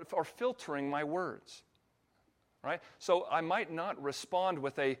filtering my words. Right? So I might not respond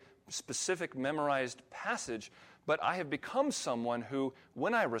with a specific memorized passage, but I have become someone who,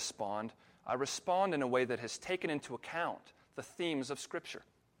 when I respond in a way that has taken into account the themes of Scripture.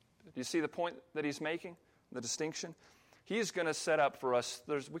 Do you see the point that he's making, the distinction? He's going to set up for us,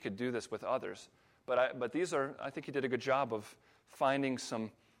 we could do this with others, but I think he did a good job of finding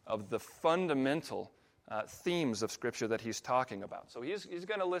some of the fundamental themes of Scripture that he's talking about. So he's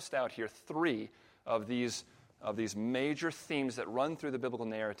going to list out here 3 of these major themes that run through the biblical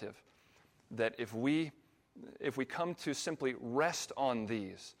narrative, that if we come to simply rest on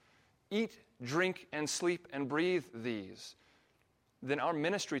these, eat, drink, and sleep, and breathe these, then our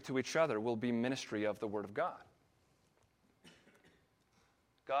ministry to each other will be ministry of the Word of God.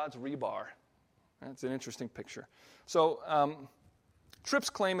 God's rebar. That's an interesting picture. So Tripp's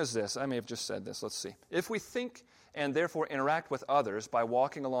claim is this. I may have just said this. Let's see. If we think and therefore interact with others by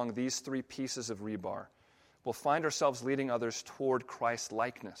walking along these 3 pieces of rebar, we'll find ourselves leading others toward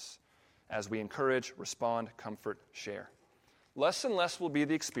Christ-likeness as we encourage, respond, comfort, share. Less and less will be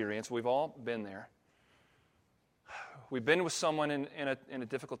the experience. We've all been there. We've been with someone in a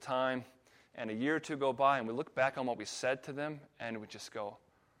difficult time, and a year or two go by, and we look back on what we said to them, and we just go,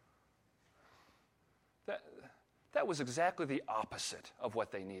 that was exactly the opposite of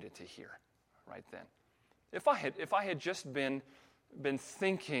what they needed to hear right then. If I had just been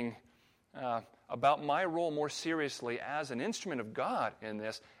thinking about my role more seriously as an instrument of God in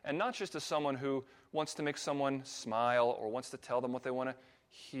this, and not just as someone who wants to make someone smile or wants to tell them what they want to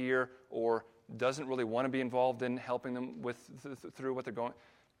hear or doesn't really want to be involved in helping them through what they're going.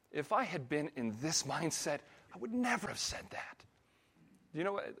 If I had been in this mindset, I would never have said that. You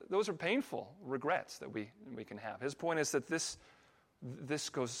know, those are painful regrets that we can have. His point is that this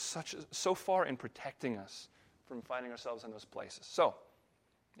goes so far in protecting us from finding ourselves in those places. So,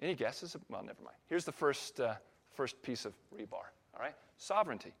 any guesses? Well, never mind. Here's the first piece of rebar. All right,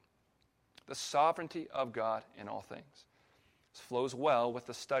 sovereignty. The sovereignty of God in all things. This flows well with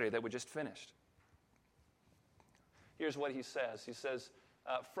the study that we just finished. Here's what he says. He says,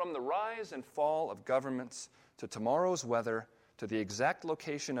 from the rise and fall of governments to tomorrow's weather to the exact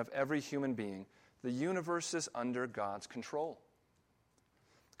location of every human being, the universe is under God's control.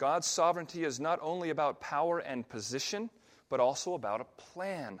 God's sovereignty is not only about power and position, but also about a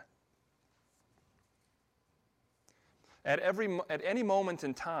plan. At any moment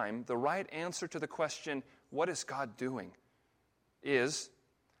in time, the right answer to the question, what is God doing, is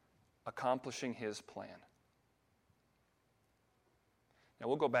accomplishing His plan. Now,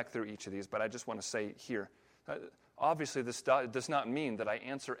 we'll go back through each of these, but I just want to say here Obviously, this does not mean that I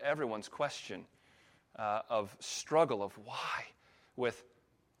answer everyone's question of struggle of why with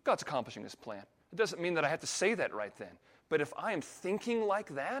God's accomplishing His plan. It doesn't mean that I have to say that right then. But if I am thinking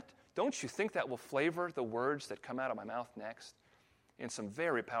like that, don't you think that will flavor the words that come out of my mouth next in some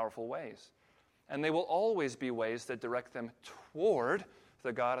very powerful ways? And they will always be ways that direct them toward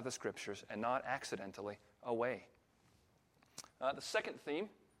the God of the Scriptures and not accidentally away. The second theme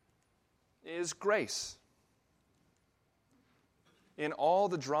is grace. In all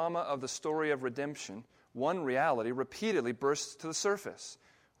the drama of the story of redemption, one reality repeatedly bursts to the surface.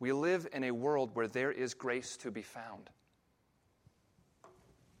 We live in a world where there is grace to be found.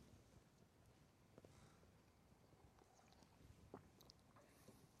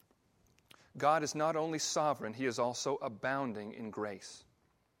 God is not only sovereign, He is also abounding in grace.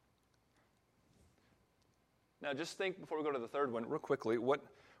 Now, just think, before we go to the third one, real quickly, what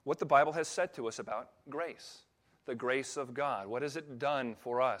the Bible has said to us about grace. The grace of God. What has it done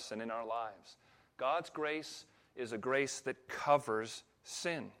for us and in our lives? God's grace is a grace that covers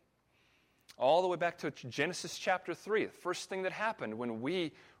sin. All the way back to Genesis chapter 3, the first thing that happened when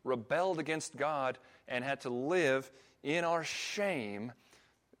we rebelled against God and had to live in our shame,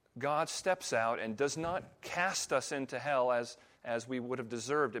 God steps out and does not cast us into hell as we would have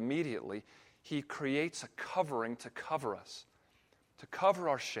deserved immediately. He creates a covering to cover us, to cover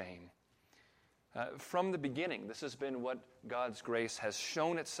our shame. From the beginning, this has been what God's grace has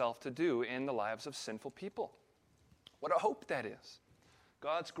shown itself to do in the lives of sinful people. What a hope that is.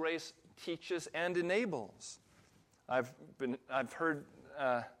 God's grace teaches and enables. I've heard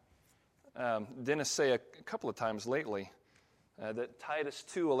Dennis say a couple of times lately that Titus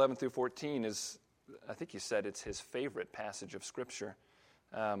 2:11 through 14 is, I think he said it's his favorite passage of Scripture.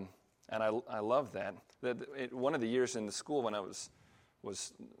 And I love that. One of the years in the school when I was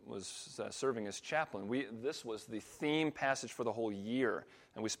serving as chaplain, this was the theme passage for the whole year,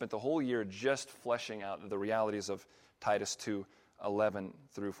 and we spent the whole year just fleshing out the realities of Titus 2:11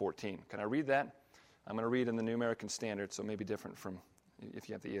 through 14. Can I read that? I'm going to read in the New American Standard, so it may be different from if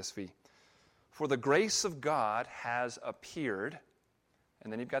you have the ESV. For the grace of God has appeared,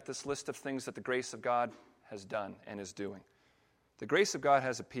 and then you've got this list of things that the grace of God has done and is doing. The grace of God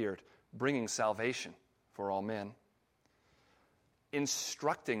has appeared, bringing salvation for all men,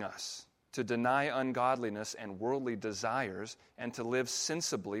 instructing us to deny ungodliness and worldly desires and to live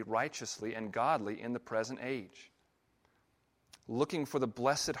sensibly, righteously, and godly in the present age, looking for the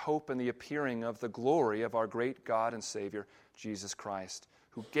blessed hope and the appearing of the glory of our great God and Savior, Jesus Christ,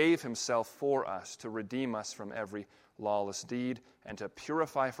 who gave Himself for us to redeem us from every lawless deed and to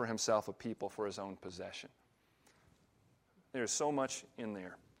purify for Himself a people for His own possession. There's so much in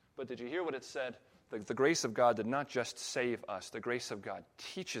there. But did you hear what it said? The grace of God did not just save us. The grace of God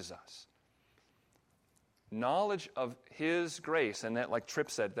teaches us. Knowledge of His grace, and that, like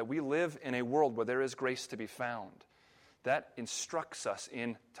Tripp said, that we live in a world where there is grace to be found. That instructs us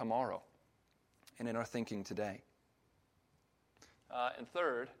in tomorrow and in our thinking today. And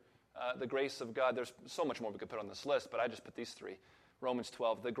third, the grace of God. There's so much more we could put on this list, but I just put these three. Romans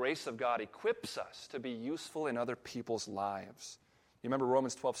 12, the grace of God equips us to be useful in other people's lives. You remember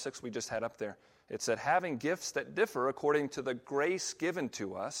Romans 12:6 we just had up there? It said, having gifts that differ according to the grace given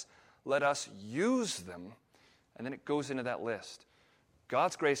to us, let us use them. And then it goes into that list.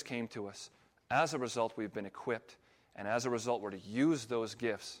 God's grace came to us. As a result, we've been equipped. And as a result, we're to use those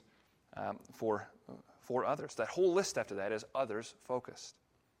gifts for others. That whole list after that is others-focused.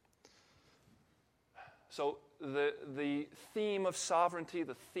 So the theme of sovereignty,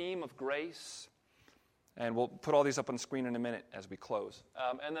 the theme of grace, and we'll put all these up on the screen in a minute as we close.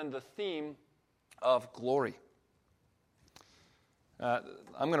 And then the theme of glory. I'm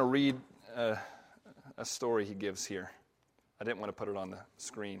going to read a story he gives here. I didn't want to put it on the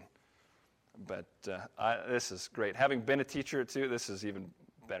screen, but this is great. Having been a teacher too, this is even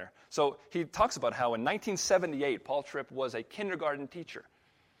better. So he talks about how in 1978, Paul Tripp was a kindergarten teacher.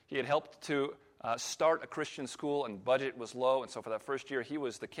 He had helped to start a Christian school, and budget was low, and so for that first year, he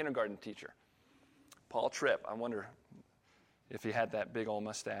was the kindergarten teacher. Paul Tripp, I wonder if he had that big old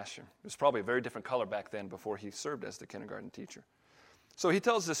mustache. It was probably a very different color back then before he served as the kindergarten teacher. So he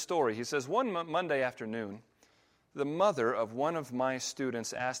tells this story. He says, one Monday afternoon, the mother of one of my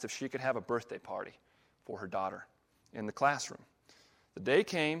students asked if she could have a birthday party for her daughter in the classroom. The day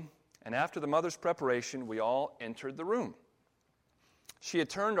came, and after the mother's preparation, we all entered the room. She had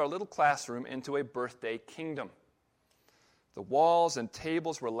turned our little classroom into a birthday kingdom. The walls and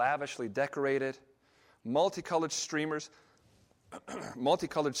tables were lavishly decorated. Multicolored streamers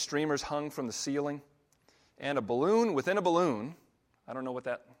hung from the ceiling, and a balloon within a balloon. I don't know what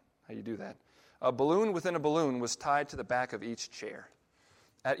that how you do that. A balloon within a balloon was tied to the back of each chair.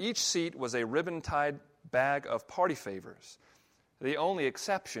 At each seat was a ribbon-tied bag of party favors. The only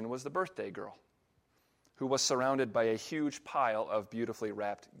exception was the birthday girl, who was surrounded by a huge pile of beautifully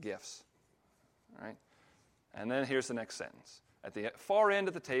wrapped gifts. All right? And then here's the next sentence. At the far end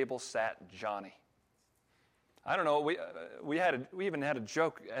of the table sat Johnny. I don't know, we even had a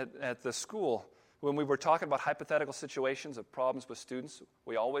joke at the school when we were talking about hypothetical situations of problems with students.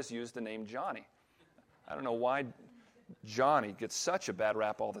 We always used the name Johnny. I don't know why Johnny gets such a bad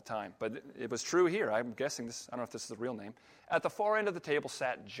rap all the time, but it was true here. I'm guessing this, I don't know if this is the real name. At the far end of the table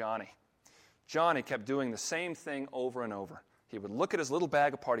sat Johnny. Johnny kept doing the same thing over and over. He would look at his little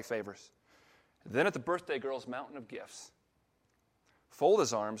bag of party favors, then at the birthday girl's mountain of gifts, fold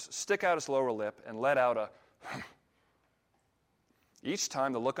his arms, stick out his lower lip, and let out a Each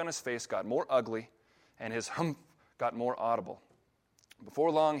time the look on his face got more ugly and his humph got more audible.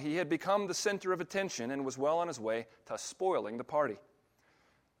 Before long, he had become the center of attention and was well on his way to spoiling the party.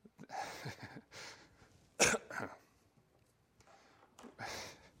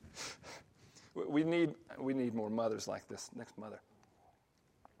 We need more mothers like this. Next mother.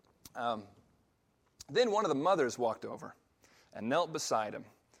 Then one of the mothers walked over and knelt beside him.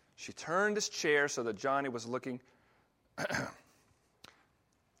 She turned his chair so that Johnny was looking.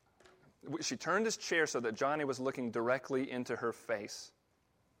 She turned his chair so that Johnny was looking directly into her face.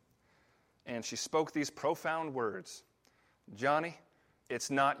 And she spoke these profound words. Johnny,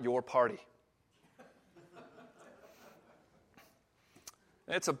 it's not your party.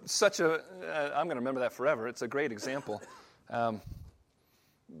 It's I'm going to remember that forever. It's a great example. What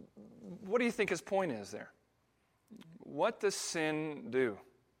do you think his point is there? What does sin do?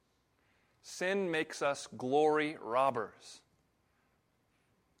 Sin makes us glory robbers.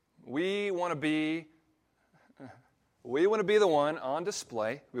 We want to be the one on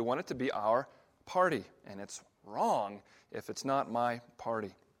display. We want it to be our party. And it's wrong if it's not my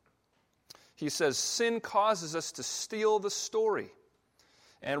party. He says sin causes us to steal the story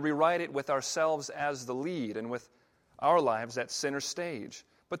and rewrite it with ourselves as the lead and with our lives at center stage.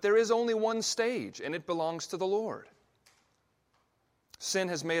 But there is only one stage, and it belongs to the Lord. Sin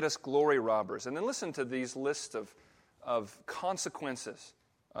has made us glory robbers. And then listen to these lists of consequences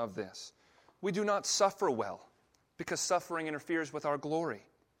of this. We do not suffer well because suffering interferes with our glory.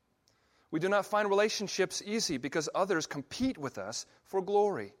 We do not find relationships easy because others compete with us for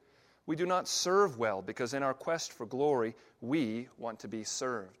glory. We do not serve well because in our quest for glory, we want to be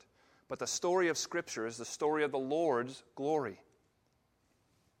served. But the story of Scripture is the story of the Lord's glory.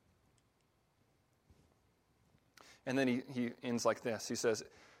 And then he ends like this. He says,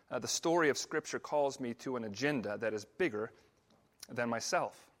 the story of Scripture calls me to an agenda that is bigger than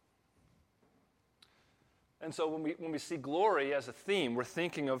myself. And so when we see glory as a theme, we're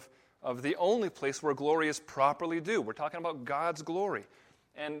thinking of the only place where glory is properly due. We're talking about God's glory.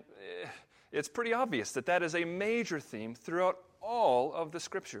 And it's pretty obvious that is a major theme throughout all of the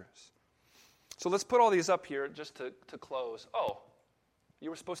Scriptures. So let's put all these up here just to close. Oh, you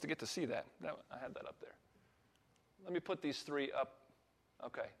were supposed to get to see that. I had that up there. Let me put these three up.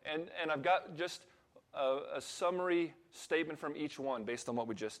 Okay. And I've got just a summary statement from each one based on what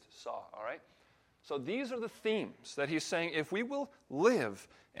we just saw. All right? So these are the themes that he's saying if we will live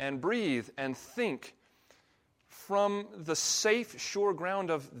and breathe and think from the safe, sure ground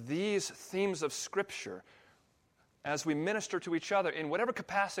of these themes of Scripture as we minister to each other in whatever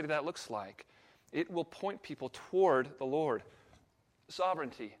capacity that looks like, it will point people toward the Lord.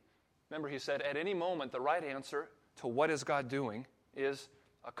 Sovereignty. Remember, he said, at any moment, the right answer to what is God doing is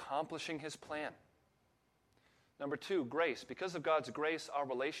accomplishing His plan. Number 2, grace. Because of God's grace, our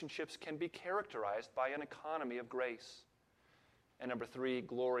relationships can be characterized by an economy of grace. And number 3,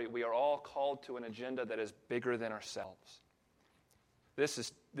 glory. We are all called to an agenda that is bigger than ourselves. This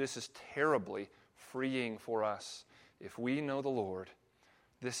is terribly freeing for us. If we know the Lord,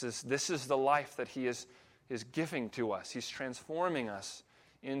 this is the life that He is giving to us. He's transforming us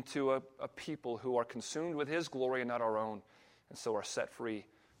into a people who are consumed with His glory and not our own, and so are set free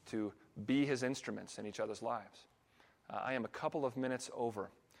to be His instruments in each other's lives. I am a couple of minutes over.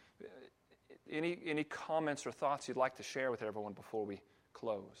 Any comments or thoughts you'd like to share with everyone before we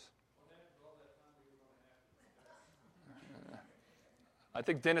close? I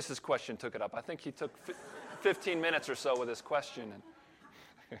think Dennis's question took it up. I think he took 15 minutes or so with his question.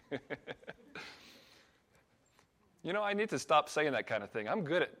 I need to stop saying that kind of thing. I'm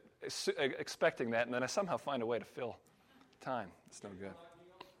good at expecting that, and then I somehow find a way to fill time. It's no good.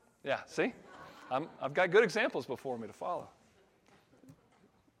 Yeah, see? I've got good examples before me to follow.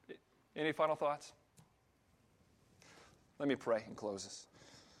 Any final thoughts? Let me pray and close this.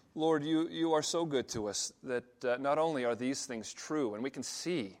 Lord, you are so good to us that not only are these things true, and we can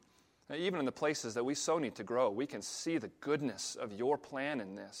see, even in the places that we so need to grow, we can see the goodness of your plan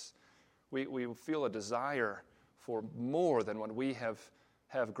in this. We feel a desire for more than what we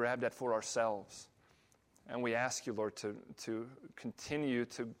have grabbed at for ourselves. And we ask you, Lord, to continue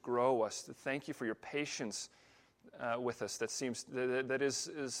to grow us, to thank you for your patience with us that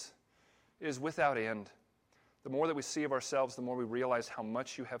is without end. The more that we see of ourselves, the more we realize how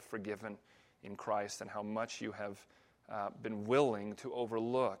much you have forgiven in Christ and how much you have been willing to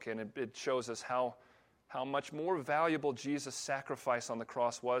overlook. And it shows us how much more valuable Jesus' sacrifice on the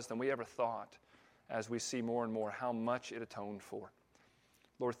cross was than we ever thought, as we see more and more how much it atoned for.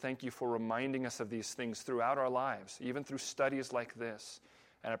 Lord, thank you for reminding us of these things throughout our lives, even through studies like this.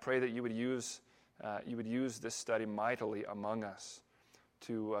 And I pray that you would use this study mightily among us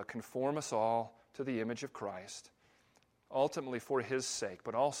to conform us all to the image of Christ, ultimately for his sake,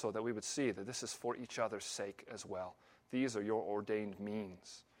 but also that we would see that this is for each other's sake as well. These are your ordained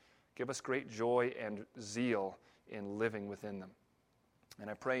means. Give us great joy and zeal in living within them. And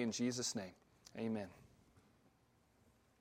I pray in Jesus' name, amen.